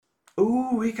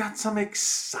Ooh, we got some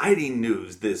exciting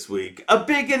news this week. A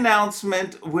big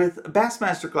announcement with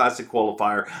Bassmaster Classic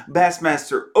Qualifier,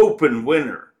 Bassmaster Open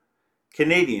winner,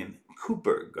 Canadian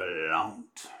Cooper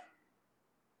Gallant.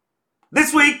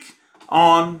 This week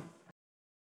on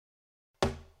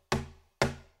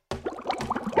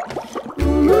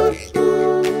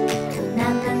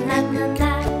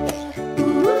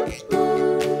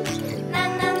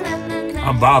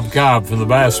I'm Bob Cobb from the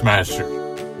Bassmaster.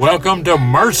 Welcome to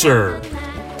Mercer.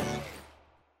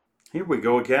 Here we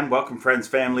go again. Welcome, friends,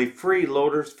 family,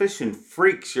 freeloaders, fishing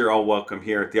freaks. You're all welcome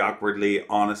here at the Awkwardly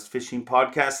Honest Fishing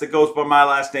Podcast that goes by my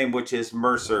last name, which is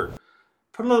Mercer.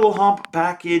 Put a little hump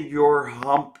back in your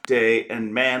hump day,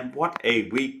 and man, what a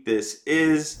week this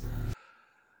is.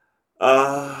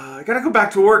 I gotta go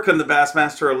back to work on the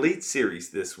Bassmaster Elite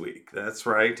Series this week. That's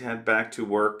right, head back to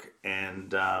work,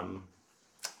 and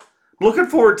looking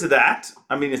forward to that.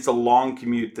 I mean, it's a long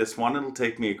commute, this one. It'll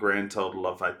take me a grand total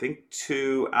of, I think,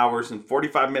 2 hours and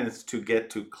 45 minutes to get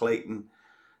to Clayton,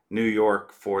 New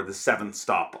York for the 7th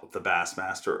stop of the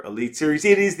Bassmaster Elite Series.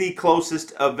 It is the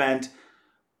closest event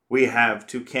we have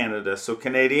to Canada. So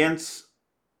Canadians,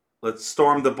 let's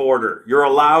storm the border. You're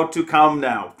allowed to come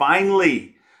now.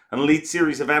 Finally, an Elite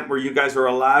Series event where you guys are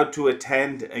allowed to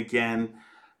attend again.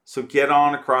 So get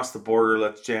on across the border.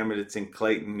 Let's jam it. It's in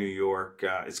Clayton, New York.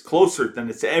 It's closer than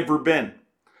it's ever been.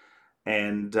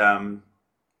 And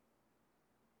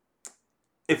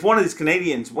if one of these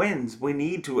Canadians wins, we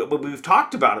need to. We've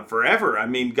talked about it forever. I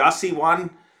mean, Gussie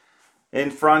won in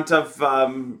front of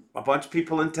a bunch of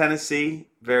people in Tennessee.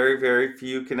 Very, very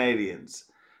few Canadians.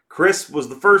 Chris was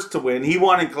the first to win. He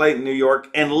won in Clayton, New York.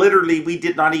 And literally, we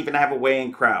did not even have a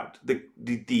weighing crowd.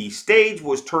 The stage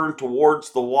was turned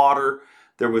towards the water.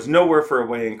 There was nowhere for a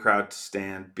weighing crowd to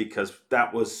stand because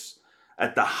that was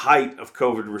at the height of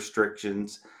COVID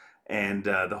restrictions and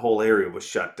the whole area was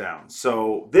shut down.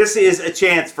 So this is a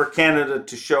chance for Canada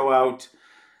to show out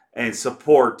and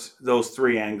support those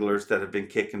 3 anglers that have been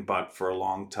kicking butt for a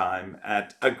long time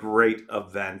at a great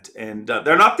event. And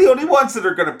they're not the only ones that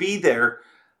are going to be there.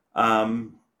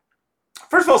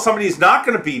 First of all, somebody who's not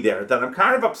going to be there that I'm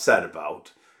kind of upset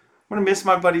about. I'm going to miss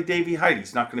my buddy Davey Height.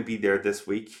 He's not going to be there this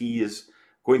week. He is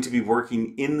going to be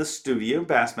working in the studio,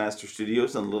 Bassmaster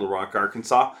Studios in Little Rock,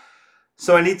 Arkansas.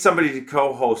 So I need somebody to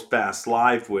co-host Bass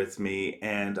Live with me,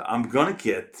 and I'm going to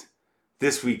get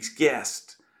this week's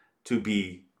guest to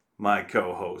be my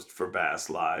co-host for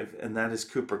Bass Live, and that is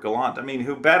Cooper Gallant. I mean,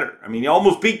 who better? I mean, he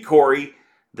almost beat Corey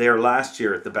there last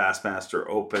year at the Bassmaster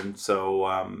Open,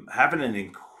 so having an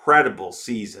incredible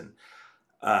season.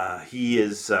 He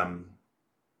is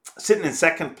sitting in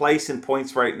second place in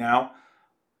points right now.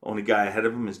 Only guy ahead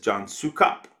of him is John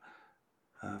Sukop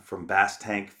from Bass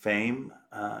Tank fame.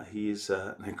 He's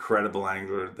an incredible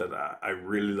angler that I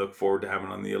really look forward to having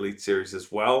on the Elite Series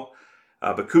as well.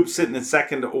 But Coop's sitting in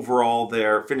second overall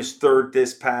there. Finished third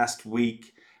this past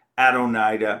week at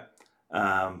Oneida.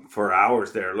 For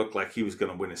hours there, it looked like he was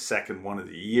going to win his second one of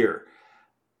the year.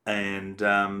 And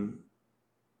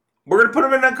we're going to put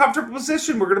him in a comfortable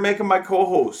position. We're going to make him my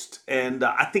co-host. And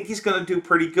I think he's going to do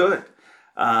pretty good.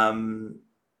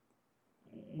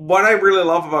 What I really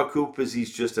love about Coop is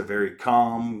he's just a very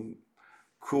calm,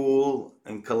 cool,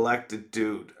 and collected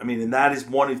dude. I mean, and that is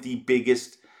one of the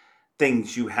biggest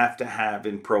things you have to have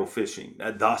in pro fishing.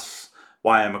 Thus,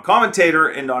 why I'm a commentator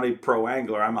and not a pro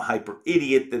angler. I'm a hyper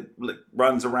idiot that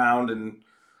runs around and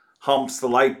humps the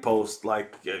light post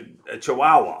like a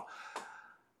chihuahua.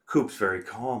 Coop's very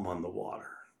calm on the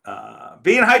water.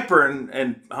 Being hyper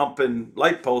and humping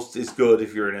light posts is good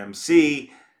if you're an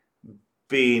MC.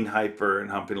 Being hyper and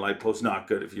humping light posts not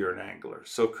good if you're an angler.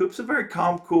 So Coop's a very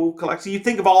calm, cool collector. You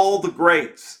think of all the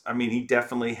greats. I mean, he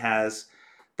definitely has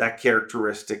that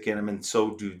characteristic in him, and so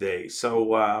do they. So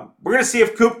we're going to see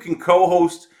if Coop can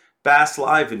co-host Bass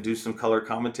Live and do some color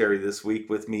commentary this week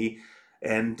with me.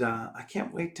 And I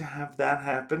can't wait to have that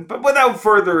happen. But without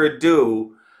further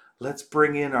ado, let's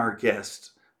bring in our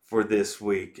guest for this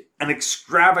week. An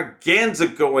extravaganza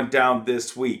going down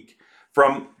this week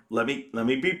from... Let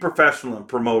me be professional and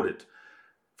promote it.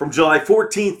 From July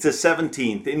 14th to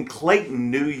 17th in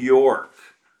Clayton, New York,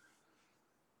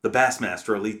 the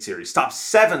Bassmaster Elite Series. Top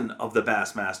 7 of the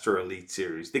Bassmaster Elite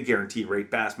Series. The guarantee rate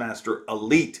Bassmaster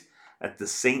Elite at the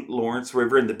St. Lawrence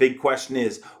River. And the big question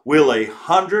is, will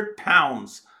 100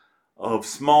 pounds of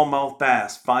smallmouth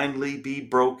bass finally be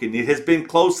broken? It has been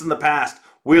close in the past.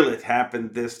 Will it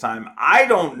happen this time? I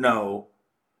don't know.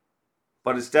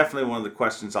 But it's definitely one of the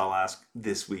questions I'll ask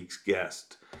this week's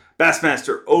guest.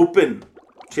 Bassmaster Open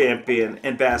champion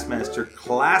and Bassmaster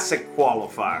Classic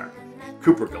Qualifier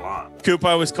Cooper Gallant. Coop,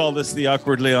 I always call this the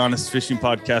Awkwardly Honest Fishing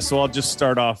Podcast, so I'll just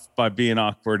start off by being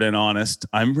awkward and honest.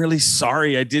 I'm really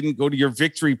sorry I didn't go to your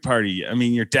victory party. I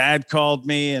mean, your dad called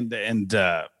me and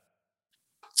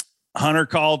Hunter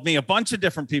called me. A bunch of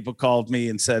different people called me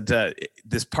and said,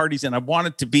 this party's and I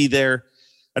wanted to be there.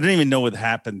 I didn't even know what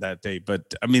happened that day,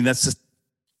 but I mean, that's just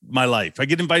my life. I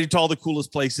get invited to all the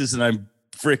coolest places and I'm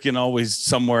freaking always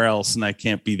somewhere else and I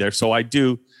can't be there. So I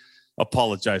do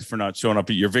apologize for not showing up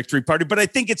at your victory party, but I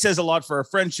think it says a lot for our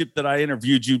friendship that I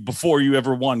interviewed you before you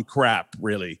ever won crap,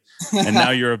 really. And now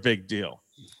you're a big deal.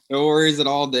 No worries at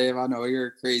all, Dave. I know you're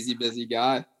a crazy busy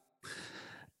guy.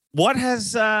 How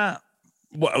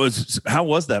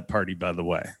was that party, by the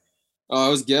way? Oh,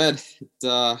 it was good.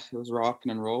 It was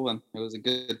rocking and rolling. It was a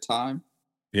good time.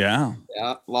 Yeah.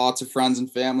 Yeah. Lots of friends and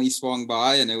family swung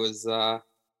by and it was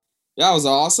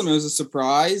awesome. It was a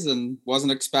surprise and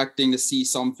wasn't expecting to see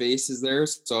some faces there.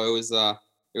 So it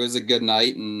was a good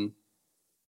night and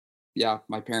yeah,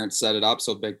 my parents set it up.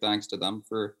 So big thanks to them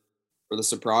for the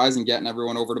surprise and getting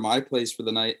everyone over to my place for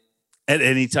the night. At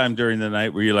any time during the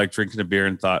night were you like drinking a beer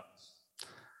and thought,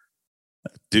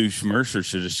 douche Mercer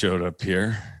should have showed up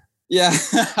here? Yeah,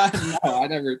 no, I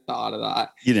never thought of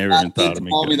that. You never even thought of me.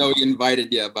 Told me though he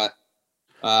invited you, but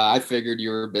I figured you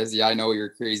were busy. I know you're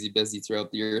crazy busy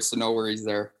throughout the year, so no worries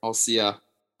there. I'll see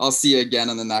you again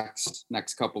in the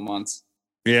next couple months.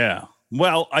 Yeah.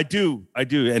 Well, I do.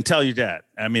 And tell your dad.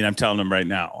 I mean, I'm telling him right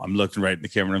now. I'm looking right in the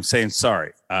camera and I'm saying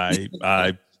sorry.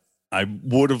 I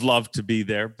would have loved to be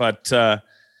there, but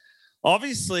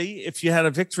obviously, if you had a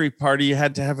victory party, you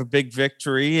had to have a big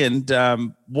victory. And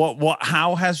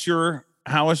how has your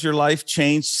life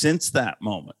changed since that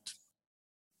moment?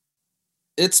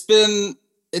 It's been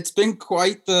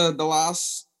quite the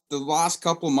last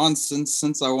couple months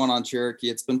since I won on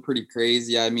Cherokee. It's been pretty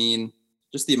crazy. I mean,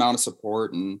 just the amount of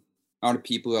support and amount of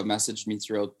people who have messaged me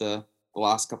throughout the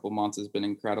last couple months has been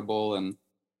incredible. And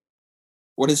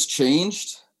what has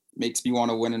changed makes me want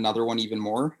to win another one even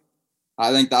more.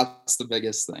 I think that's the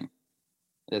biggest thing.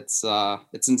 It's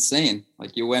insane.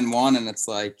 Like you win one and it's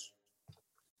like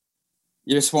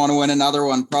you just want to win another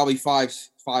one, probably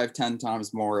 5-10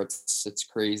 times more. It's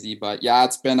crazy. But yeah,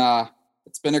 it's been a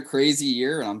crazy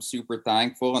year and I'm super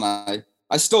thankful and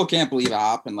I still can't believe it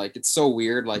happened. Like it's so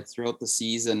weird. Like throughout the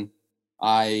season,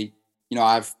 I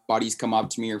have buddies come up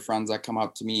to me or friends that come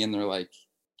up to me and they're like,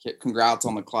 congrats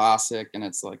on the Classic. And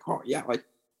it's like, oh yeah, like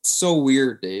so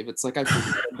weird, Dave. It's like I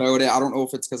forget about it. I don't know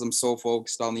if it's because I'm so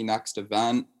focused on the next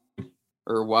event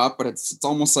or what, but it's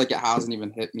almost like it hasn't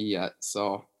even hit me yet.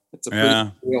 So it's a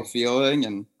pretty real feeling,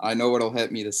 and I know it'll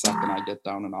hit me the second I get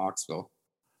down in Knoxville.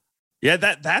 Yeah,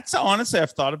 that's honestly,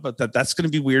 I've thought about that. That's going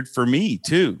to be weird for me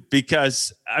too,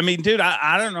 because I mean, dude,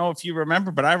 I don't know if you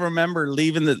remember, but I remember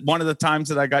leaving one of the times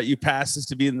that I got you passes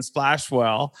to be in the splash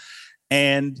well,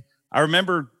 and I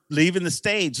remember leaving the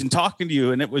stage and talking to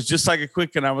you, and it was just like a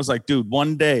quick, and I was like, dude,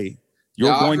 one day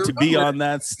you're going to be on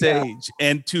that stage,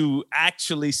 and to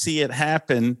actually see it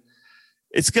happen,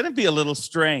 it's going to be a little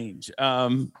strange.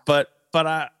 But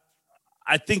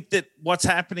I think that what's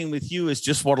happening with you is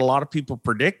just what a lot of people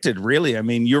predicted, really. I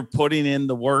mean, you're putting in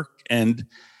the work and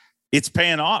it's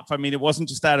paying off. I mean, it wasn't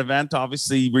just that event.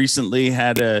 Obviously, recently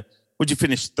would you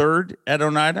finish third at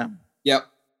Oneida? Yep.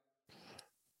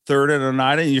 Third at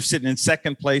Oneida, and you're sitting in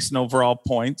second place in overall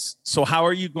points. So how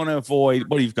are you going to avoid,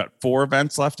 you've got 4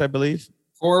 events left, I believe?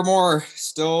 4 more.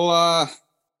 Still,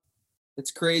 it's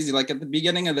crazy. Like at the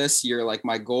beginning of this year, like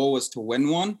my goal was to win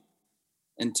one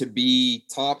and to be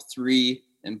top 3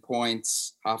 in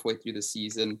points halfway through the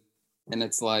season. And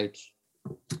it's like,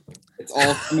 it's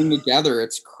all coming together.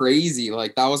 It's crazy.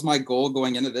 Like that was my goal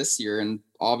going into this year. And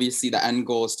obviously the end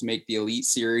goal is to make the Elite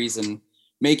Series, and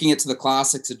making it to the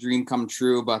Classic's a dream come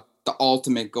true, but the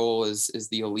ultimate goal is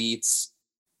the Elites.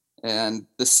 And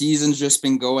the season's just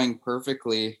been going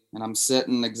perfectly, and I'm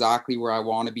sitting exactly where I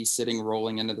want to be sitting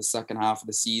rolling into the second half of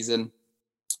the season.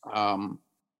 But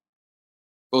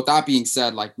with that being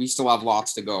said, like we still have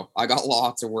lots to go. I got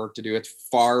lots of work to do. It's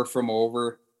far from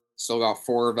over. Still got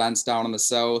 4 events down in the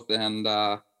south, and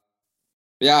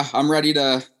yeah, I'm ready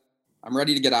to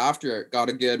get after it. Got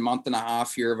a good month and a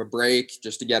half here of a break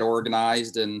just to get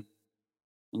organized and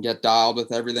get dialed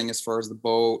with everything as far as the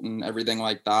boat and everything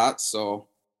like that. So,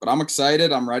 but I'm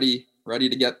excited. I'm ready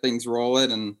to get things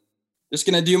rolling and just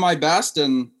going to do my best.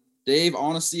 And Dave,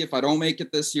 honestly, if I don't make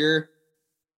it this year,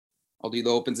 I'll do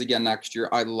the Opens again next year.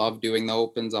 I love doing the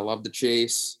Opens. I love the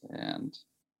chase, and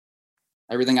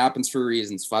everything happens for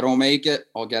reasons. If I don't make it,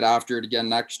 I'll get after it again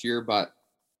next year, but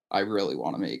I really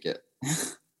want to make it.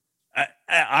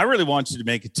 I really want you to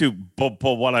make it too, but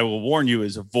what I will warn you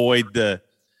is avoid the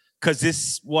because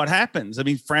this what happens. I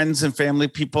mean, friends and family,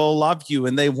 people love you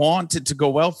and they want it to go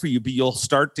well for you, but you'll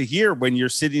start to hear when you're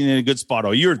sitting in a good spot,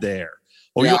 oh, you're there.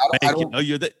 Oh, Yeah, you'll make it. Oh,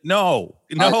 you're there. No.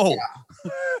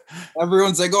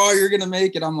 Everyone's like, oh, you're going to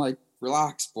make it. I'm like,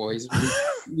 relax, boys.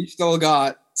 We still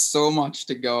got so much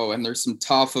to go. And there's some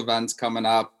tough events coming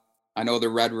up. I know the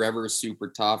Red River is super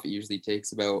tough. It usually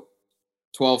takes about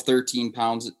 12, 13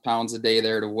 pounds a day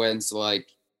there to win. So like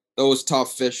those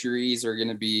tough fisheries are going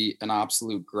to be an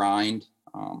absolute grind.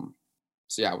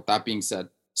 So yeah, with that being said,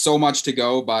 so much to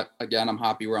go, but again, I'm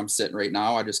happy where I'm sitting right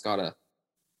now. I just got to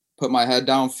put my head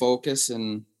down, focus,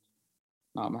 and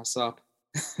not mess up.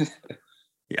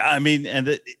 Yeah. I mean,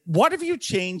 and what have you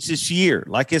changed this year?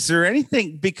 Like, is there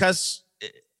anything, because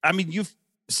I mean, you've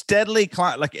steadily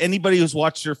climbed, like anybody who's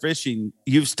watched your fishing,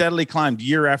 you've steadily climbed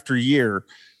year after year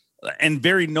and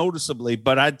very noticeably,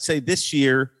 but I'd say this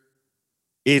year,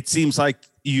 it seems like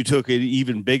you took an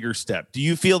even bigger step. Do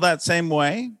you feel that same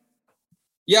way?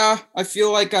 Yeah, I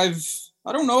feel like I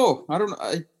don't know. I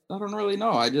don't really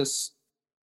know. I just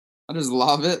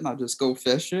love it and I just go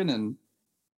fishing and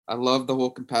I love the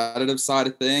whole competitive side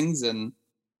of things and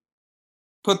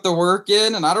put the work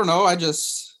in. And I don't know.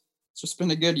 It's just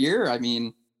been a good year. I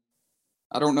mean,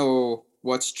 I don't know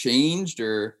what's changed,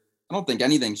 or I don't think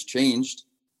anything's changed.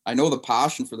 I know the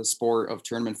passion for the sport of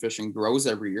tournament fishing grows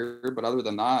every year, but other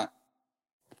than that,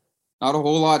 not a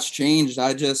whole lot's changed.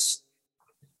 I just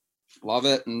love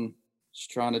it and just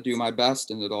trying to do my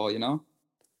best in it all, you know?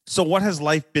 So what has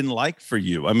life been like for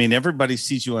you? I mean, everybody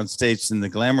sees you on stage in the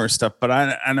glamour stuff, but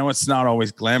I know it's not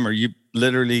always glamour. You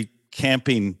literally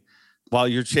camping while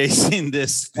you're chasing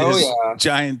this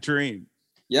giant dream.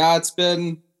 Yeah,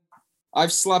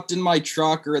 I've slept in my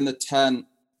truck or in the tent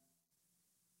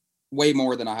way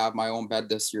more than I have my own bed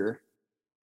this year.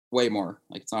 Way more.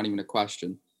 Like, it's not even a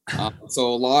question.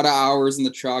 So a lot of hours in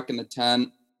the truck and the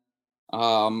tent.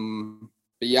 But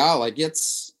yeah, like it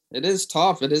is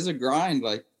tough. It is a grind.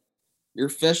 Like, you're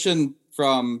fishing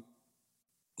from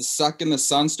the second the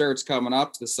sun starts coming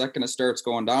up to the second it starts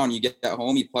going down. You get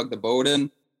home, you plug the boat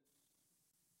in,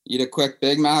 eat a quick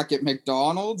Big Mac at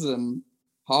McDonald's, and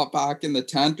hop back in the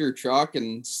tent or truck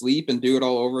and sleep and do it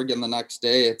all over again the next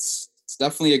day. It's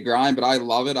definitely a grind, but I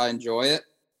love it. I enjoy it.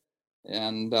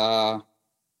 And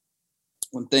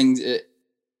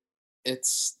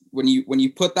when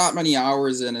you put that many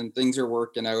hours in and things are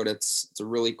working out, it's a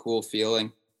really cool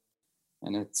feeling.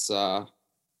 And it's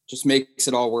just makes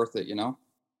it all worth it, you know?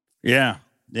 Yeah.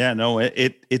 Yeah, no,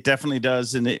 it definitely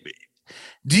does. And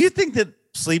do you think that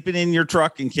sleeping in your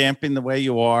truck and camping the way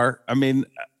you are, I mean,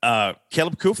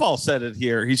 Caleb Kufal said it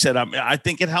here. He said, I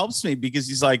think it helps me because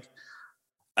he's like,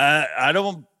 I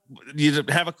don't, you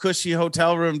have a cushy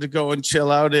hotel room to go and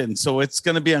chill out in. So it's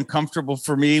going to be uncomfortable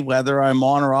for me, whether I'm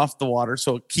on or off the water.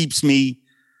 So it keeps me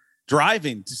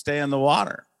driving to stay on the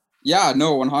water. Yeah,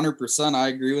 no, 100%. I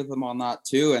agree with him on that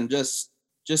too. And just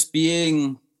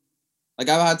being like,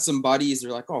 I've had some buddies,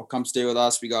 they're like, oh, come stay with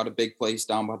us. We got a big place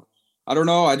down, but I don't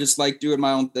know. I just like doing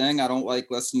my own thing. I don't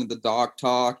like listening to the doc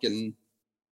talk and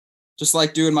just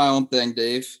like doing my own thing,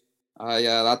 Dave.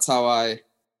 That's how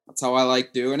I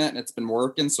like doing it. And it's been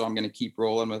working. So I'm going to keep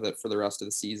rolling with it for the rest of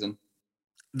the season.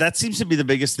 That seems to be the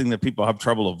biggest thing that people have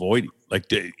trouble avoiding. Like,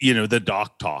 the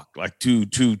doc talk, like to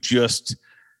just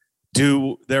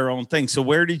do their own thing. So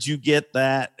where did you get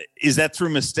that? Is that through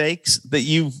mistakes that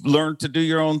you've learned to do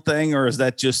your own thing? Or is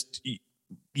that just,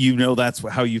 that's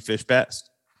how you fish best?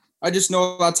 I just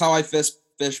know that's how I fish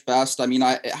best. I mean,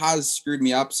 it has screwed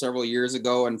me up several years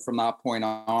ago. And from that point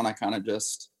on, I kind of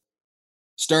just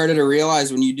started to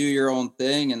realize when you do your own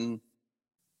thing, and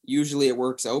usually it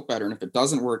works out better. And if it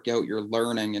doesn't work out, you're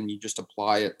learning and you just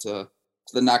apply it to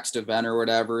the next event or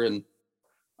whatever. And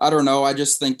I don't know. I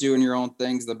just think doing your own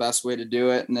thing is the best way to do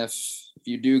it. And if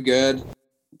you do good,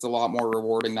 it's a lot more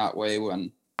rewarding that way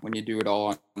when you do it all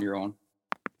on your own.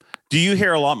 Do you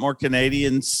hear a lot more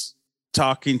Canadians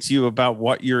talking to you about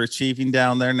what you're achieving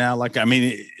down there now? Like, I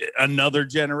mean, another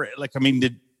generation, like, I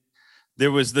mean,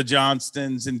 there was the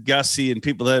Johnstons and Gussie and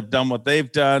people that have done what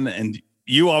they've done. And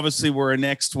you obviously were a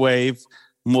next wave.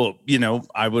 Well,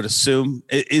 I would assume,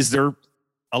 is there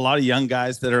a lot of young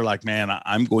guys that are like, man,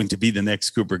 I'm going to be the next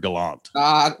Cooper Gallant?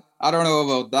 I don't know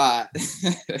about that.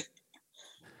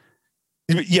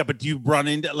 Yeah, but do you run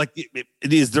into, like,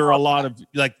 is there a lot of,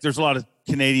 like, there's a lot of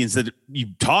Canadians that you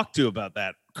talk to about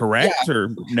that, correct? Yeah. Or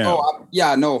no?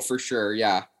 No, for sure.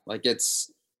 Yeah. Like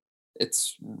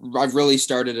I've really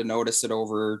started to notice it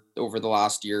over the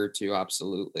last year or two.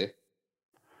 Absolutely.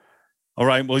 All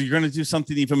right. Well, you're going to do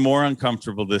something even more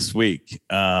uncomfortable this week.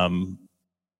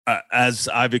 As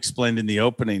I've explained in the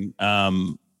opening,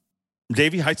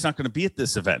 Davey Height's not going to be at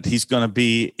this event. He's going to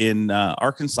be in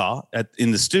Arkansas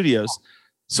in the studios.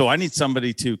 So I need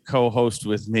somebody to co-host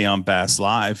with me on Bass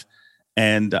Live.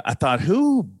 And I thought,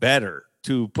 who better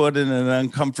to put in an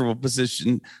uncomfortable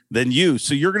position than you?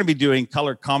 So you're going to be doing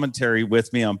color commentary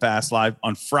with me on Bass Live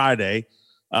on Friday.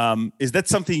 Is that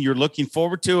something you're looking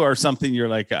forward to, or something you're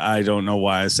like, I don't know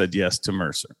why I said yes to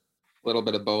Mercer? A little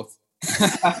bit of both.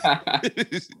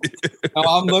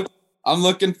 No, I'm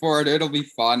looking forward to it. It'll be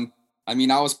fun. I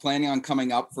mean, I was planning on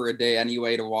coming up for a day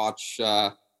anyway to watch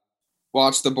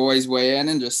the boys weigh in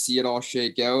and just see it all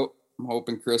shake out. I'm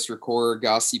hoping Chris or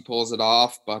Gussie pulls it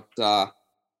off, but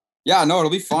yeah, no, it'll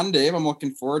be fun, Dave. I'm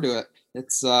looking forward to it.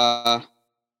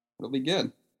 It'll be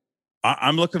good.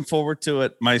 I'm looking forward to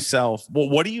it myself. Well,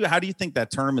 how do you think that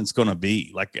tournament's going to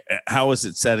be? Like, how is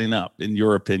it setting up in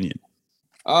your opinion?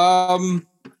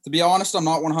 To be honest, I'm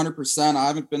not 100%. I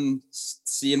haven't been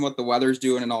seeing what the weather's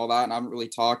doing and all that, and I haven't really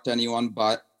talked to anyone,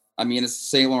 but I mean, it's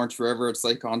St. Lawrence River, it's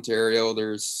Lake Ontario.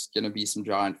 There's going to be some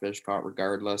giant fish caught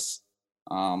regardless.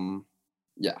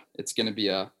 Yeah, it's going to be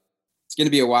a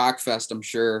whack fest, I'm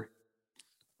sure.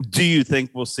 Do you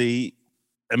think we'll see?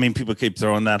 I mean, people keep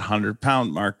throwing that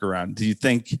 100-pound mark around. Do you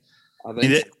think?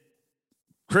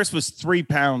 Chris was 3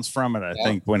 pounds from it, I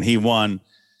think, when he won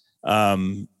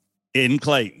in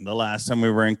Clayton, the last time we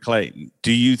were in Clayton.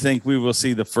 Do you think we will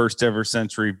see the first ever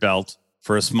century belt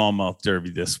for a smallmouth derby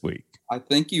this week? I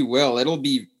think you will. It'll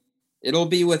be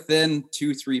within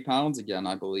 2-3 pounds again,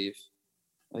 I believe.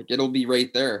 Like, it'll be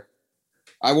right there.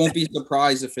 I won't be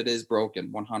surprised if it is broken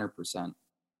 100%.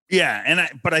 Yeah,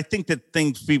 but I think that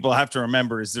things people have to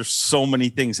remember is there's so many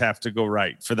things have to go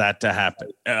right for that to happen.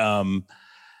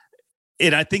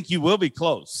 And I think you will be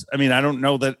close. I mean, I don't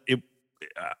know that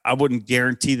I wouldn't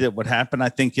guarantee that would happen. I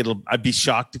think I'd be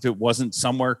shocked if it wasn't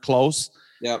somewhere close.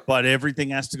 Yeah. But everything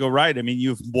has to go right. I mean,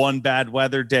 you've one bad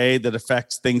weather day that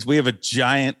affects things. We have a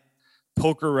giant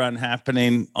poker run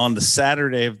happening on the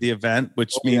Saturday of the event,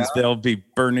 which means they'll be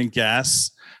burning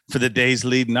gas for the days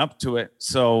leading up to it.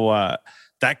 So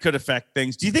that could affect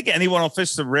things. Do you think anyone will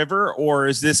fish the river, or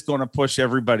is this going to push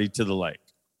everybody to the lake?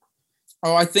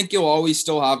 Oh, I think you'll always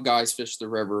still have guys fish the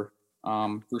river.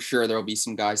 For sure, there'll be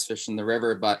some guys fishing the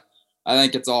river, but I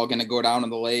think it's all going to go down in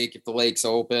the lake. If the lake's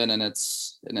open and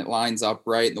it lines up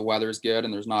right and the weather's good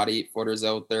and there's not 8-footers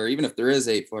out there, even if there is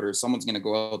 8-footers, someone's going to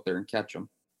go out there and catch them.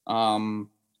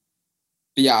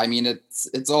 But yeah, I mean,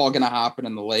 it's all going to happen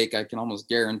in the lake. I can almost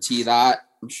guarantee that.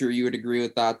 I'm sure you would agree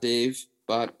with that, Dave.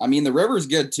 But I mean, the river's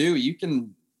good too.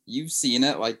 You've seen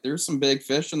it. Like, there's some big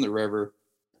fish in the river.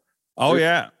 Oh,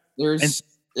 yeah.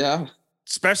 Yeah.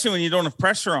 Especially when you don't have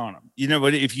pressure on them. You know,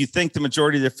 but if you think the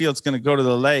majority of the field's going to go to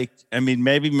the lake, I mean,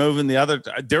 maybe moving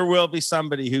there will be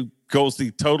somebody who goes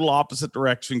the total opposite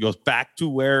direction, goes back to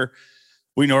where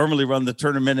we normally run the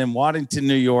tournament in Waddington,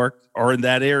 New York, or in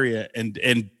that area, and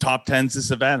top 10s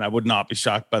this event. I would not be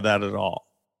shocked by that at all.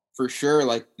 For sure.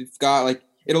 Like, you've got, like,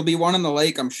 it'll be one in the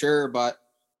lake, I'm sure, but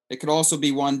it could also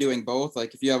be one doing both.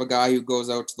 Like, if you have a guy who goes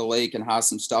out to the lake and has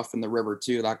some stuff in the river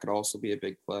too, that could also be a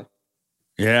big play.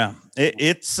 Yeah,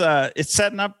 it's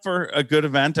setting up for a good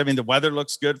event. I mean, the weather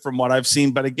looks good from what I've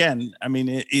seen, but again, I mean,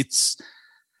 it's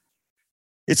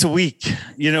a week.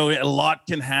 You know, a lot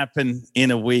can happen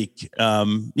in a week.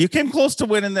 You came close to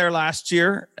winning there last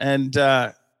year, and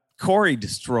Corey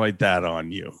destroyed that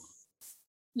on you.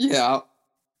 Yeah,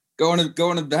 going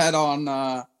to bed on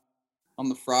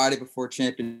the Friday before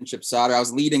championship Saturday. I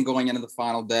was leading going into the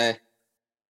final day,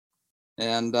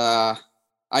 and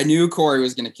I knew Corey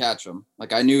was going to catch him.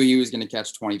 Like, I knew he was going to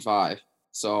catch 25.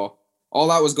 So all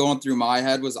that was going through my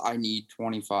head was I need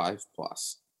 25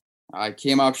 plus. I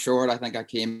came up short. I think I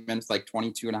came in with like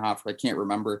 22 and a half. I can't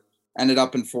remember. Ended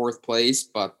up in 4th place.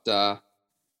 But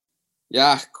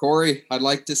yeah, Corey, I'd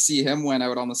like to see him win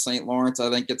out on the St. Lawrence. I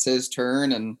think it's his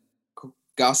turn. And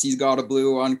Gussie's got a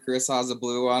blue one. Chris has a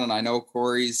blue one. And I know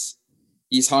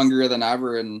he's hungrier than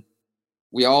ever. And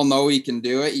we all know he can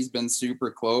do it. He's been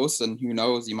super close, and who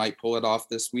knows, he might pull it off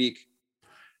this week.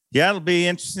 Yeah, it'll be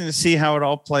interesting to see how it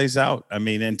all plays out. I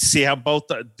mean, and to see how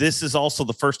this is also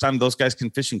the first time those guys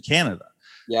can fish in Canada.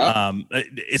 Yeah.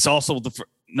 It's also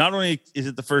not only is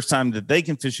it the first time that they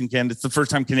can fish in Canada, it's the first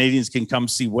time Canadians can come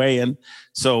see weigh-in.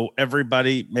 So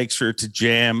everybody make sure to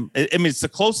jam. I mean, it's the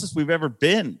closest we've ever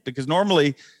been, because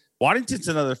normally Waddington's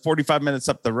another 45 minutes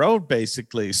up the road,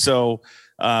 basically. So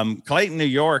Clayton, New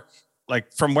York,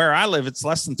 like from where I live, it's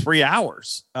less than 3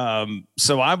 hours.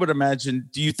 So I would imagine,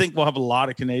 do you think we'll have a lot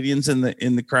of Canadians in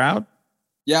the crowd?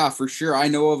 Yeah, for sure. I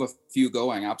know of a few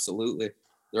going. Absolutely.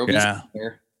 There'll be some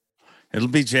there. It'll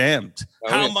be jammed.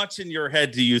 Oh, How much in your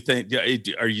head do you think,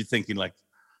 are you thinking like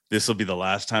this will be the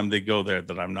last time they go there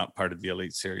that I'm not part of the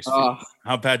Elite Series.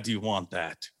 How bad do you want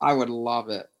that? I would love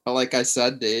it. But like I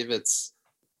said, Dave, it's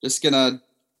just gonna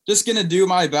do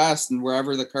my best, and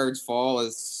wherever the cards fall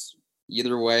is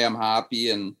either way, I'm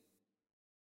happy. And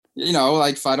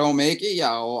like if I don't make it,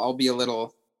 yeah, I'll be a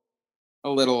little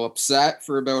upset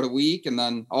for about a week, and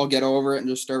then I'll get over it and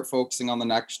just start focusing on the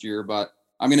next year. But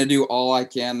I'm gonna do all I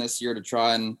can this year to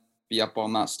try and be up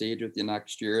on that stage with you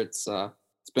next year. It's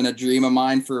been a dream of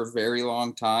mine for a very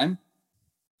long time.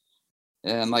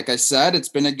 And like I said, it's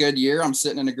been a good year. I'm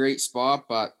sitting in a great spot,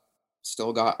 but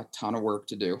still got a ton of work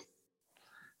to do.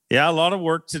 Yeah, a lot of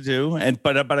work to do.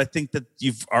 But I think that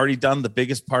you've already done the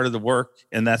biggest part of the work.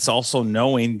 And that's also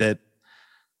knowing that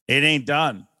it ain't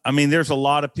done. I mean, there's a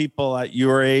lot of people at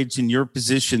your age and your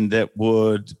position that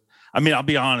would, I mean, I'll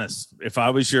be honest. If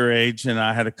I was your age and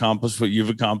I had accomplished what you've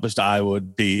accomplished, I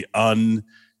would be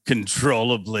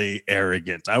uncontrollably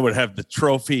arrogant. I would have the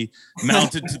trophy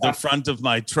mounted to the front of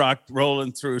my truck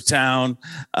rolling through town.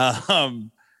 How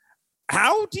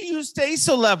do you stay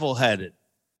so level-headed?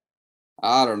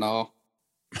 I don't know.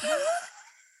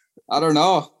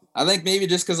 I think maybe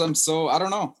just because I'm so, I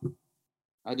don't know.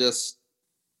 I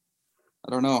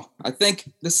don't know. I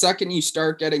think the second you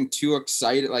start getting too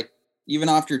excited, like even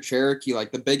after Cherokee,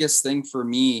 like the biggest thing for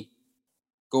me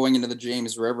going into the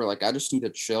James River, like I just need to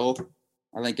chill.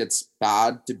 I think it's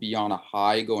bad to be on a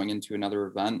high going into another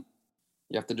event.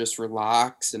 You have to just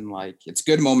relax, and like it's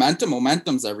good momentum.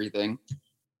 Momentum's everything.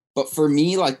 But for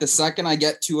me, like the second I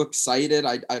get too excited,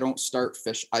 I don't start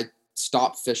fish. I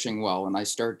stop fishing well, and I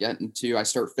start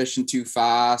fishing too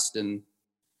fast. And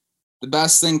the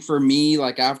best thing for me,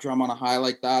 like after I'm on a high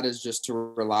like that, is just to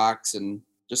relax and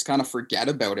just kind of forget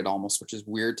about it almost, which is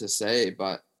weird to say.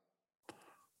 But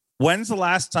when's the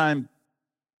last time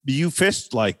you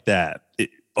fished like that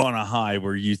on a high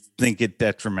where you think it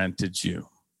detrimented you?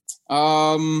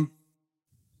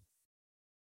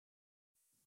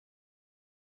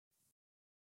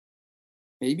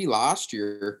 Maybe last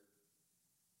year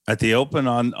at the Open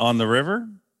on the river.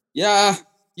 Yeah,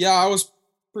 I was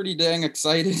pretty dang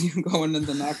excited going in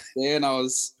the next day, and I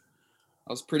was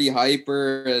pretty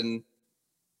hyper, and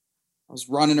I was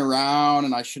running around,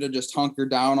 and I should have just hunkered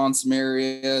down on some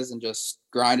areas and just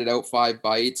grinded out 5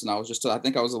 bites. And I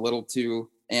think I was a little too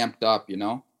amped up,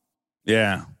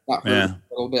 Yeah. Got hurt a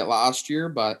little bit last year,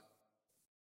 but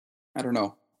I don't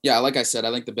know. Yeah, like I said,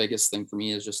 I think the biggest thing for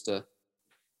me is just to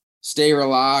stay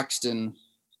relaxed and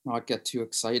not get too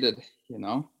excited,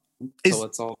 until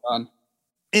it's all done.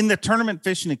 In the tournament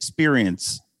fishing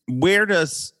experience, where do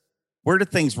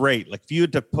things rate? Like if you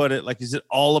had to put it, like, is it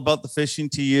all about the fishing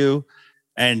to you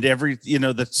and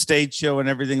the stage show and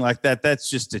everything like that? That's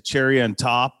just a cherry on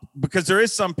top, because there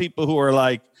is some people who are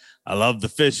like, I love the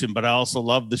fishing, but I also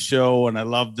love the show and I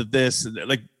love this.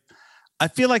 Like, I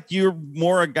feel like you're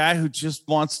more a guy who just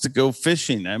wants to go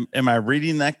fishing. Am I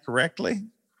reading that correctly?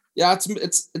 Yeah,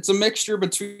 it's a mixture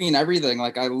between everything.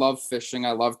 Like I love fishing.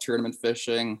 I love tournament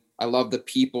fishing. I love the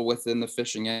people within the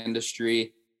fishing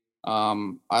industry.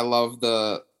 I love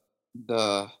the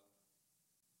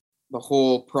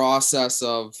whole process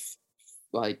of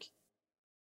like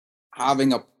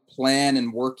having a plan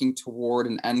and working toward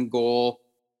an end goal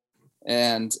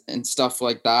and stuff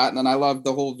like that. And then I love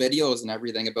the whole videos and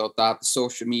everything about that, the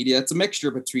social media. It's a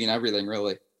mixture between everything,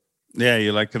 really. Yeah,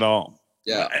 you like it all.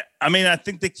 Yeah. I mean, I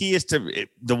think the key is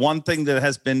the one thing that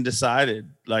has been decided,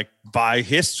 like by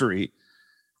history,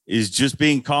 is just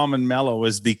being calm and mellow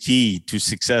is the key to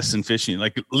success in fishing.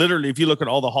 Like literally, if you look at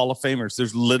all the Hall of Famers,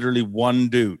 there's literally one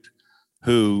dude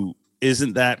who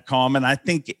isn't that calm. And I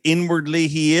think inwardly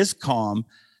he is calm,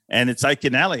 and it's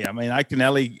Iaconelli. I mean,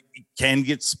 Iaconelli can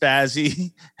get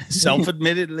spazzy.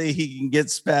 Self-admittedly, he can get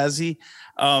spazzy.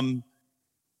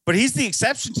 But he's the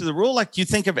exception to the rule. Like you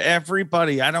think of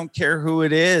everybody, I don't care who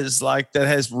it is, like that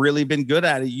has really been good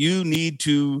at it. You need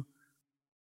to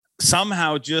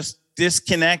somehow just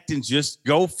disconnect and just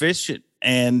go fishing.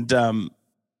 And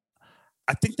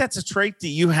I think that's a trait that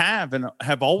you have and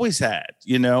have always had.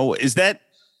 Is that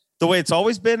the way it's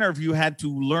always been, or have you had to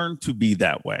learn to be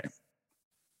that way?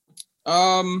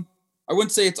 I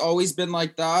wouldn't say it's always been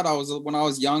like that. When I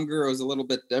was younger, it was a little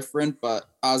bit different, but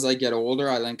as I get older,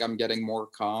 I think I'm getting more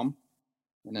calm,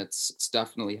 and it's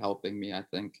definitely helping me, I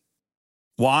think.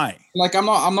 Why? Like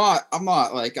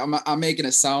I'm making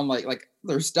it sound like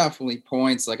there's definitely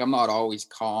points. Like I'm not always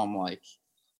calm. Like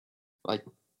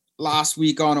last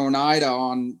week on Oneida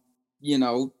on,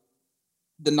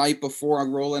 the night before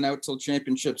I'm rolling out till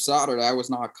championship Saturday, I was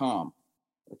not calm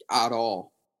at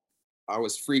all. I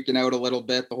was freaking out a little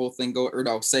bit. The whole thing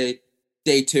say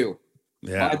day 2.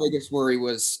 Yeah. My biggest worry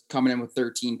was coming in with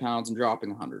 13 pounds and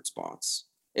dropping 100 spots.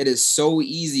 It is so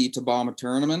easy to bomb a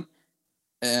tournament,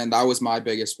 and that was my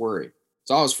biggest worry.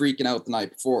 So I was freaking out the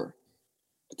night before.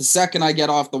 But the second I get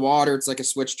off the water, it's like a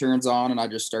switch turns on, and I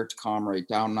just start to calm right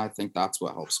down, and I think that's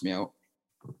what helps me out.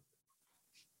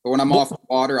 But when I'm off the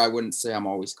water, I wouldn't say I'm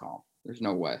always calm. There's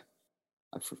no way.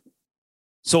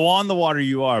 So on the water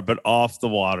you are, but off the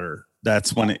water,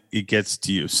 that's when it gets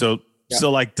to you. So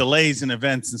like delays and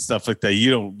events and stuff like that,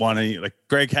 you don't want any. Like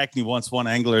Greg Hackney once won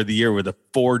Angler of the Year with a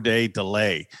 4-day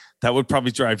delay. That would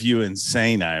probably drive you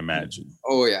insane, I imagine.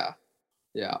 Oh yeah.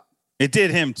 Yeah. It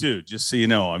did him too, just so you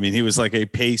know. I mean, he was like a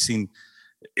pacing.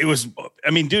 It was,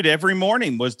 I mean, dude, every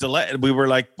morning was delayed. We were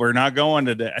like, we're not going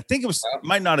today. I think it was,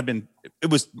 might not have been,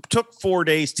 took 4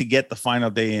 days to get the final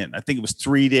day in. I think it was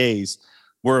 3 days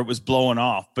where it was blowing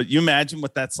off. But you imagine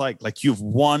what that's like. Like you've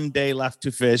 1 day left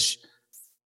to fish.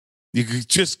 You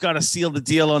just got to seal the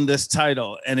deal on this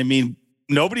title. And I mean,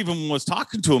 nobody even was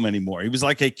talking to him anymore. He was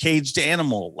like a caged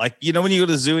animal. Like, you know, when you go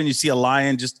to the zoo and you see a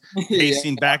lion just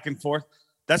pacing back and forth,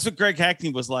 that's what Greg Hackney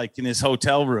was like in his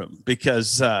hotel room,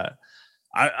 because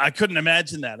I couldn't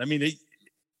imagine that. I mean,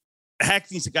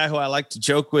 Hackney's a guy who I like to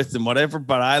joke with and whatever,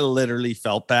 but I literally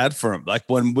felt bad for him. Like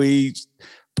when we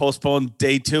postponed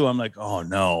day 2, I'm like, oh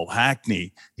no,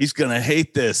 Hackney, he's going to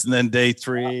hate this. And then day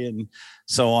 3 and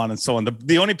so on and so on.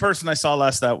 The only person I saw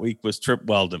that week was Trip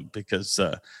Weldon, because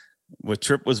what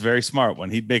Trip was very smart.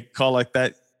 When he'd make a call like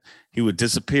that, he would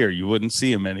disappear. You wouldn't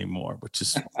see him anymore, which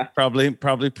is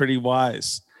probably pretty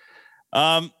wise. Who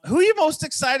are you most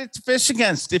excited to fish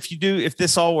against if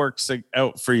this all works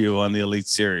out for you on the Elite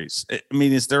Series? I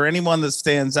mean, is there anyone that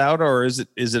stands out, or is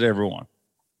it everyone?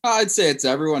 I'd say it's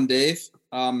everyone, Dave.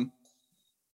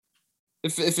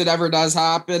 If it ever does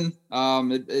happen,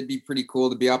 it'd be pretty cool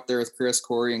to be up there with Chris,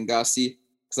 Corey, and Gussie,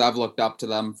 because I've looked up to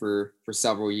them for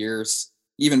several years,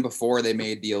 even before they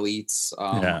made the Elites.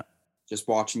 Just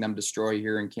watching them destroy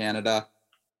here in Canada.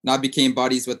 And I became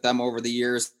buddies with them over the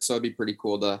years, so it'd be pretty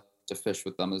cool to fish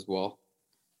with them as well.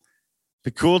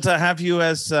 Be cool to have you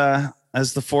as the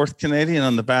 4th Canadian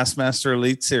on the Bassmaster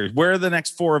Elite Series. Where are the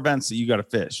next 4 events that you got to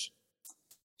fish?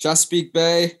 Chesapeake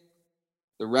Bay,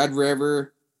 the Red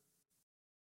River,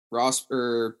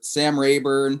 Sam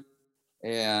Rayburn,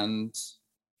 and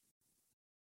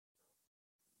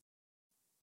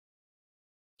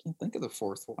I can't think of the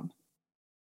 4th one.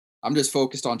 I'm just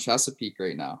focused on Chesapeake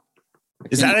right now.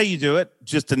 Is that how you do it?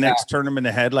 Just the next tournament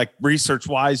ahead? Like research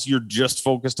wise, you're just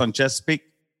focused on Chesapeake?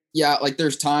 Yeah. Like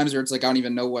there's times where it's like, I don't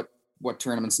even know what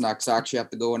tournament's next. I actually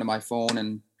have to go into my phone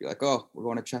and be like, oh, we're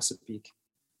going to Chesapeake.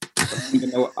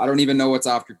 I don't even know what's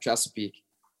after Chesapeake.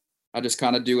 I just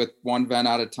kind of do it one event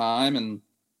at a time. And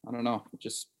I don't know,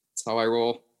 it's how I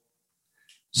roll.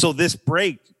 So this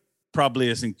break probably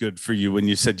isn't good for you when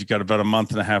you said you got about a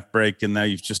month and a half break, and now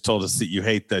you've just told us that you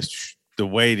hate the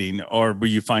waiting, or will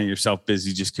you find yourself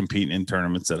busy just competing in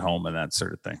tournaments at home and that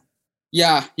sort of thing?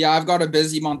 Yeah, I've got a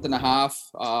busy month and a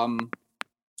half, and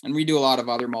we do a lot of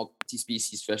other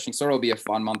multi-species fishing, so it'll be a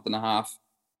fun month and a half,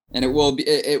 and it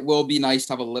will be nice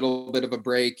to have a little bit of a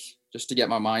break just to get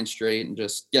my mind straight and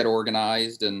just get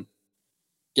organized and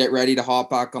get ready to hop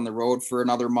back on the road for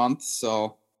another month.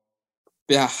 So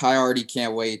yeah, I already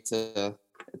can't wait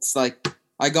it's like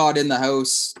I got in the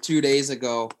house 2 days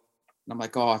ago and I'm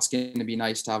like, oh, it's going to be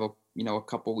nice to have a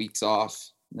couple weeks off.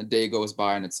 And the day goes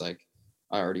by and it's like,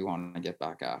 I already want to get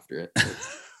back after it.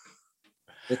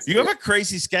 You have a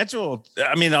crazy schedule.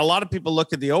 I mean, a lot of people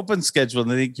look at the open schedule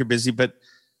and they think you're busy, but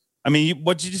I mean,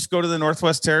 did you just go to the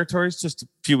Northwest Territories just a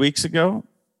few weeks ago?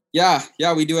 Yeah.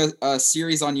 We do a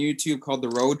series on YouTube called The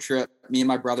Road Trip. Me and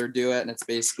my brother do it. And it's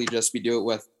basically we do it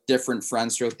with different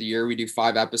friends throughout the year. We do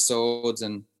 5 episodes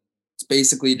and it's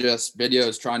basically just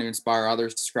videos trying to inspire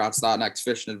others to scratch that next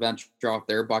fishing adventure off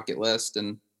their bucket list.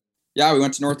 And yeah, we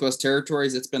went to Northwest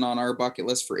Territories. It's been on our bucket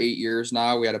list for 8 years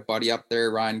now. We had a buddy up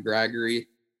there, Ryan Gregory,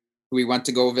 who we went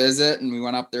to go visit, and we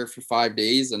went up there for 5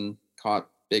 days and caught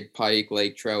big pike,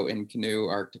 lake trout, in canoe,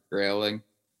 Arctic grayling.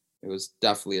 It was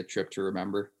definitely a trip to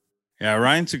remember. Yeah,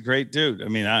 Ryan's a great dude. I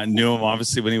mean, I knew him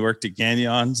obviously when he worked at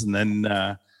Gagnon's, and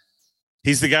then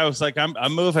he's the guy who's like,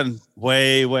 I'm moving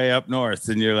way up north.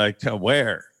 And you're like,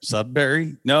 where?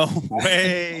 Sudbury? No,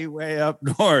 way up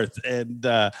north.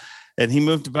 And he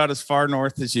moved about as far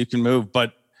north as you can move.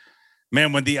 But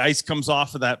man, when the ice comes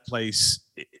off of that place,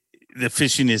 the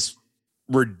fishing is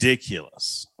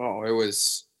ridiculous. Oh, it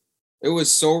was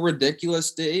so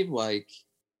ridiculous, Dave. Like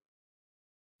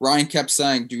Ryan kept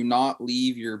saying, do not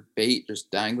leave your bait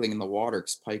just dangling in the water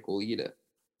because pike will eat it.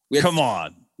 Come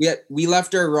on. We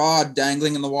left our rod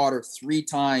dangling in the water 3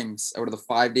 times out of the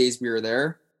 5 days we were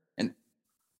there. And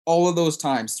all of those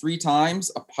times, 3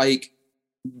 times, a pike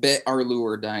bit our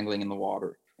lure dangling in the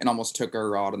water and almost took our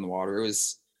rod in the water.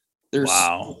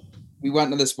 Wow. We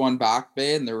went to this one back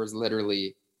bay, and there was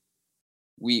literally,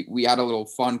 we had a little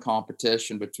fun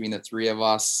competition between the 3 of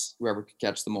us, whoever could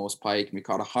catch the most pike, and we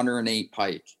caught 108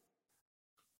 pike.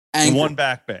 In one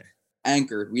back bay.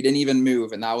 Anchored. We didn't even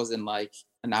move, and that was in like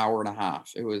an hour and a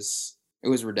half. It was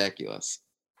ridiculous.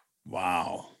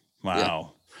 Wow. Yeah.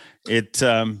 It's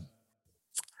a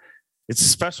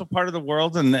special part of the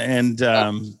world, and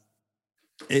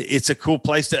it's a cool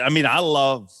place to, I mean, I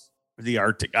love the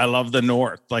Arctic. I love the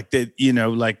North, like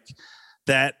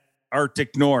that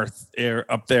Arctic North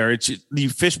air up there. You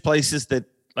fish places that,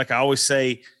 like I always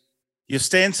say, you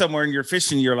stand somewhere and you're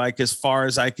fishing, you're like, as far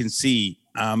as I can see,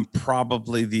 I'm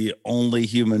probably the only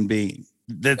human being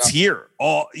that's here.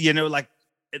 All, like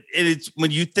it's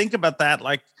when you think about that,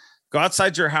 like go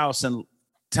outside your house and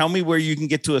tell me where you can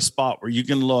get to a spot where you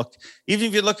can look. Even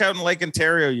if you look out in Lake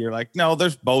Ontario, you're like, no,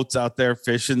 there's boats out there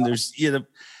fishing. There's,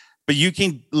 but you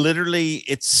can literally,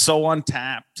 it's so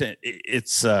untapped.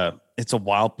 It's a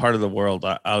wild part of the world.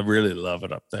 I really love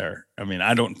it up there. I mean,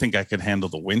 I don't think I could handle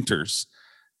the winters.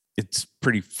 It's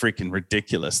pretty freaking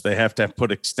ridiculous. They have to put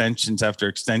extensions after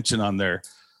extension on their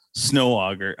snow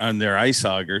auger, on their ice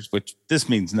augers, which this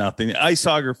means nothing. Ice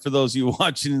auger, for those of you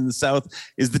watching in the South,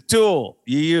 is the tool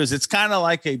you use. It's kind of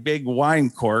like a big wine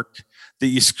cork that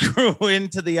you screw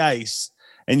into the ice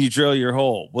and you drill your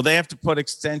hole. Well, they have to put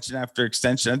extension after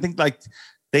extension. I think like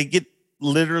they get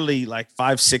literally like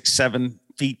 5, 6, 7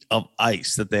 feet of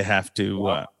ice that they have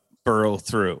to burrow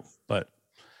through. But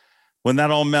when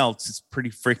that all melts, it's pretty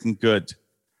freaking good.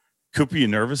 Cooper, you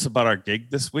nervous about our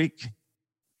gig this week?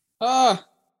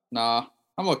 Nah,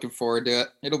 I'm looking forward to it.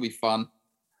 It'll be fun.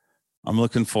 I'm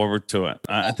looking forward to it.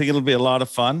 I think it'll be a lot of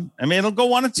fun. I mean, it'll go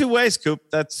one of 2 ways, Coop.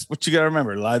 That's what you got to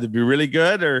remember. It'll either be really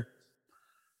good or,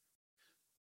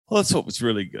 well, let's hope it's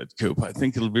really good, Coop. I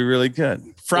think it'll be really good.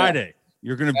 Friday,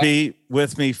 you're going to be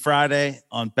with me Friday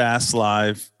on Bass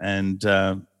Live. And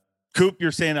Coop,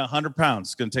 you're saying 100 pounds.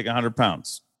 It's going to take 100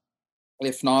 pounds.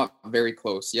 If not, very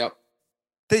close. Yep.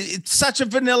 It's such a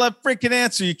vanilla freaking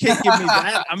answer. You can't give me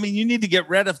that. I mean, you need to get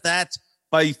rid of that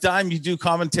by the time you do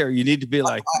commentary. You need to be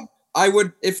like, I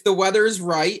would, if the weather's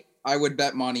right, I would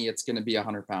bet money it's going to be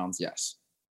 100 pounds. Yes.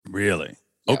 Really?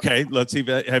 Yep. Okay. Let's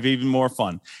have even more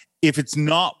fun. If it's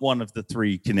not one of the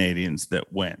 3 Canadians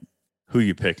that win, who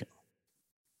you picking?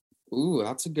 Ooh,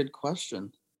 that's a good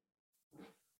question.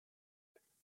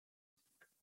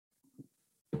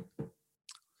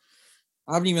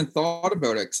 I haven't even thought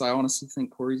about it because I honestly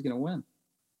think Corey's going to win.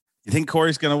 You think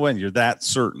Corey's going to win? You're that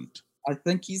certain? I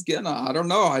think he's going to. I don't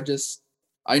know.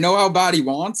 I know how bad he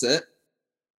wants it.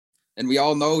 And we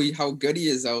all know how good he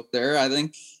is out there. I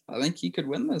think he could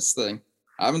win this thing.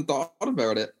 I haven't thought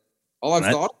about it. All I've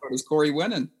thought about is Corey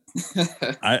winning.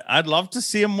 I'd love to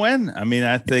see him win. I mean,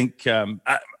 I think a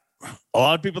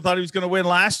lot of people thought he was going to win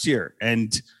last year.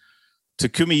 And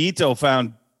Takumi Ito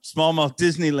found smallmouth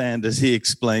Disneyland, as he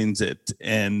explains it.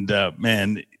 And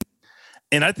man,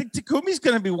 and I think Takumi's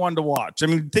going to be one to watch. I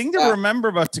mean, the thing to remember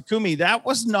about Takumi, that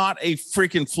was not a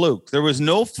freaking fluke. There was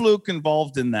no fluke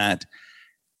involved in that.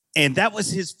 And that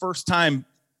was his first time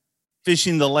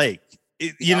fishing the lake.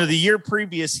 The year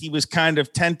previous, he was kind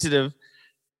of tentative.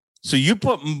 So you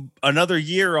put another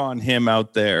year on him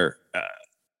out there.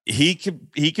 He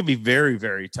can be very,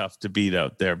 very tough to beat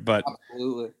out there. But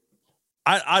absolutely.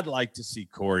 I'd like to see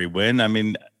Corey win. I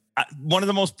mean, one of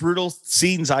the most brutal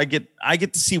scenes I get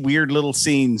to see weird little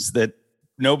scenes that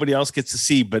nobody else gets to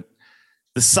see, but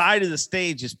the side of the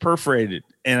stage is perforated.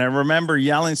 And I remember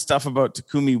yelling stuff about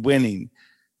Takumi winning.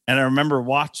 And I remember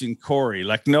watching Corey,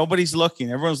 like nobody's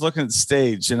looking. Everyone's looking at the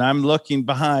stage and I'm looking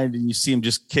behind and you see him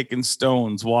just kicking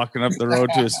stones, walking up the road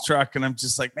to his truck. And I'm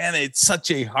just like, man, it's such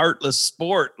a heartless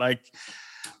sport, like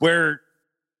where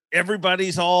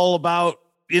everybody's all about,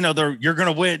 you're going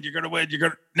to win. You're going to win.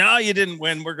 No, you didn't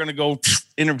win. We're going to go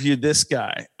interview this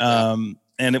guy. And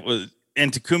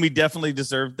Takumi definitely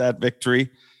deserved that victory,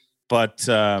 but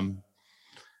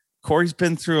Corey's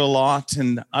been through a lot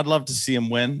and I'd love to see him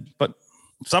win, but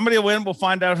somebody will win. We'll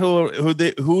find out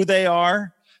who they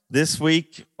are this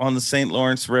week on the St.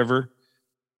 Lawrence River.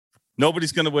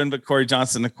 Nobody's going to win but Corey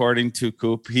Johnson, according to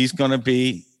Coop. He's going to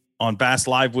be on Bass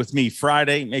Live with me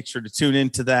Friday. Make sure to tune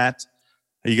into that.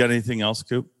 You got anything else,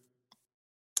 Coop?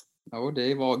 Oh,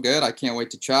 Dave, all good. I can't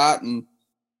wait to chat and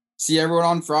see everyone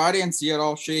on Friday and see how it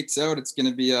all shakes out. It's going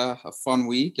to be a fun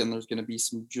week, and there's going to be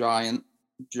some giant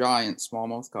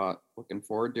smallmouth caught. Looking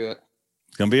forward to it.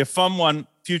 It's going to be a fun one.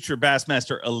 Future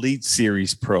Bassmaster Elite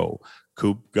Series Pro,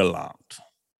 Cooper Gallant.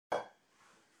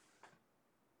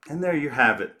 And there you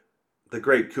have it. The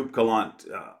great Cooper Gallant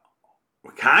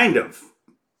kind of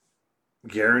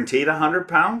guaranteed 100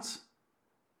 pounds.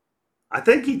 I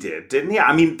think he did, didn't he?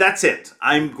 I mean, that's it.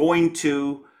 I'm going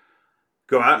to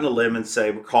go out on a limb and say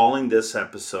we're calling this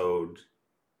episode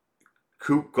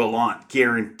Cooper Gallant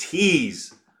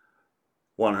guarantees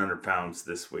 100 pounds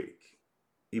this week.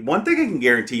 One thing I can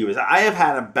guarantee you is I have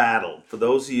had a battle. For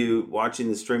those of you watching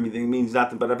the streaming thing, it means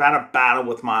nothing, but I've had a battle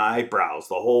with my eyebrows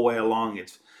the whole way along.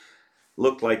 It's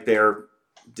looked like they're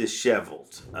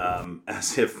disheveled,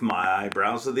 as if my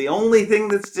eyebrows are the only thing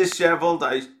that's disheveled.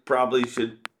 I probably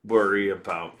should worry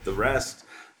about the rest,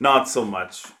 not so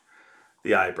much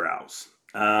the eyebrows.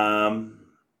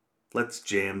 Let's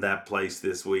jam that place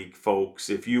this week, folks.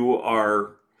 If you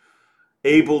are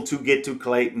able to get to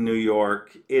Clayton, New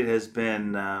York, it has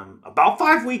been about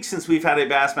 5 weeks since we've had a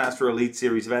Bassmaster Elite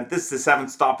Series event. This is the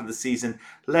 7th stop of the season.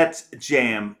 Let's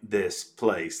jam this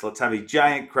place. Let's have a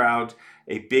giant crowd,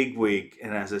 a big week,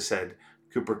 and as I said,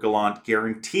 Cooper Gallant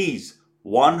guarantees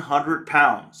 100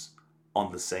 pounds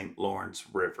on the St. Lawrence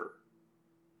River.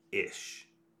 Ish.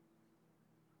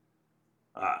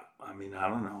 I mean, I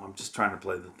don't know. I'm just trying to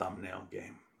play the thumbnail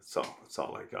game. That's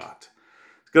all I got.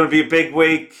 It's going to be a big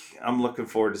week. I'm looking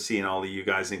forward to seeing all of you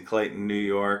guys in Clayton, New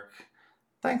York.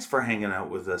 Thanks for hanging out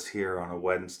with us here on a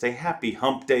Wednesday. Happy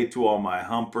hump day to all my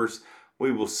humpers.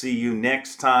 We will see you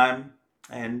next time,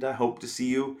 and I hope to see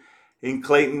you in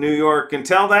Clayton, New York.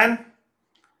 Until then,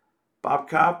 Bob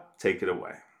Cobb, take it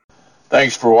away.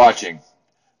 Thanks for watching.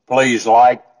 Please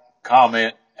like,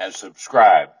 comment, and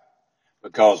subscribe,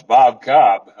 because Bob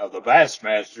Cobb of the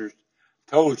Bassmasters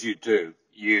told you to.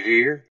 You hear?